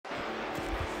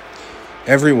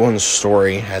Everyone's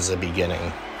story has a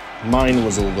beginning. Mine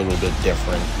was a little bit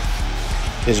different.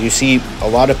 Because you see, a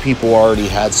lot of people already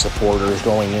had supporters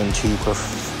going into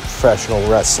professional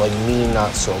wrestling. Me,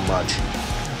 not so much.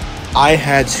 I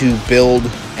had to build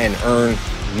and earn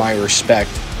my respect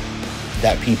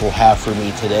that people have for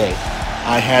me today.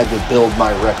 I had to build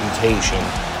my reputation.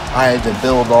 I had to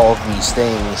build all of these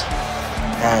things.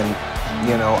 And,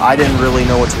 you know, I didn't really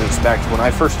know what to expect. When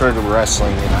I first started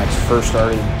wrestling, and I first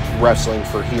started wrestling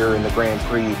for here in the Grand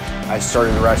Prix, I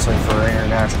started wrestling for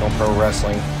International Pro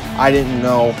Wrestling. I didn't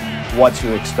know what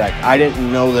to expect. I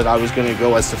didn't know that I was going to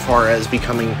go as far as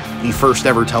becoming the first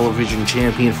ever television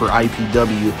champion for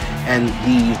IPW and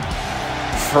the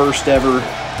first ever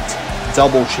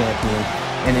double champion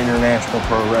in International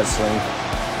Pro Wrestling.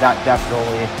 That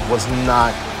definitely was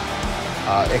not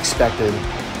expected.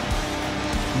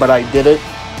 But I did it,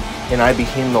 and I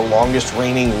became the longest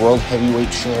reigning World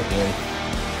Heavyweight Champion.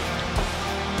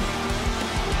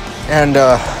 And,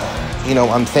 you know,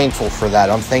 I'm thankful for that.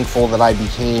 I'm thankful that I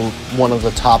became one of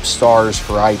the top stars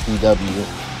for IPW.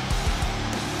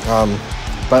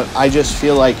 But I just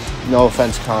feel like, no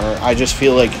offense, Connor, I just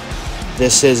feel like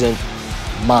this isn't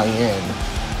my end.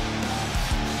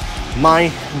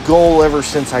 My goal ever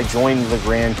since I joined the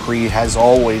Grand Prix has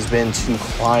always been to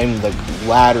climb the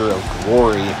ladder of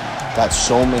glory that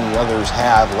so many others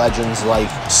have. Legends like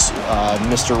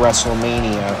Mr.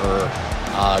 WrestleMania or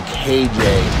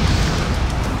KJ.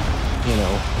 You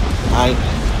know,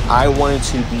 I wanted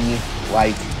to be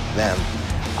like them.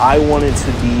 I wanted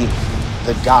to be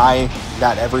the guy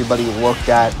that everybody looked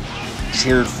at,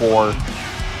 cheered for,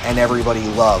 and everybody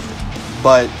loved.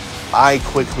 But I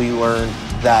quickly learned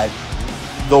that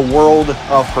the world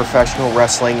of professional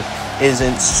wrestling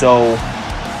isn't so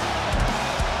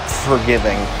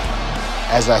forgiving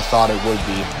as I thought it would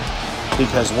be.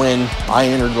 Because when I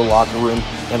entered the locker room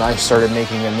and I started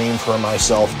making a name for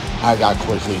myself, I got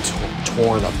quickly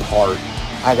torn apart.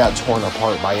 I got torn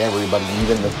apart by everybody,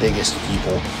 even the biggest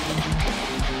people.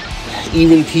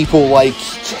 Even people like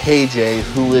KJ,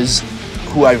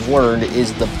 who I've learned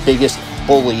is the biggest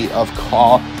bully of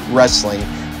CAW wrestling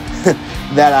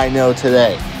that I know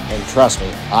today. And trust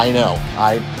me, I know.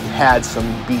 I had some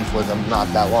beef with him not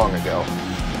that long ago.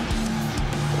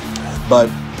 But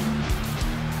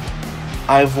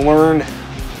I've learned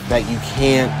that you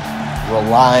can't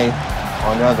rely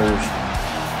on others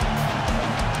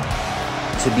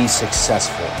to be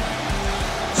successful.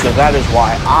 So that is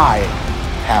why I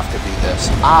have to do this.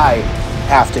 I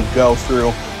have to go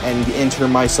through and enter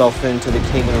myself into the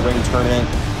King of the Ring tournament.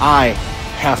 I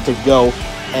have to go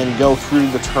through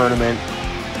the tournament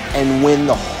and win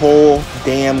the whole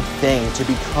damn thing to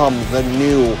become the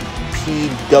new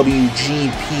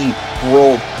PWGP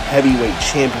World Heavyweight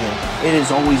Champion. It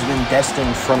has always been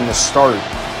destined from the start.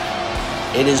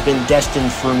 It has been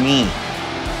destined for me.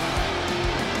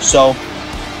 So,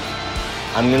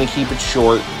 I'm going to keep it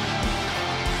short.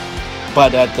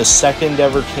 But at the second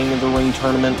ever King of the Ring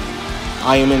tournament,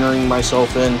 I am entering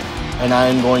myself in, and I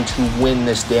am going to win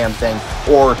this damn thing,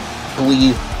 or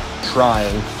bleed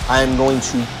trying. I am going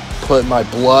to put my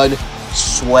blood,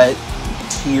 sweat,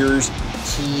 tears,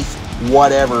 teeth,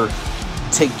 whatever,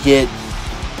 to get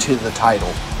to the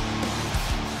title.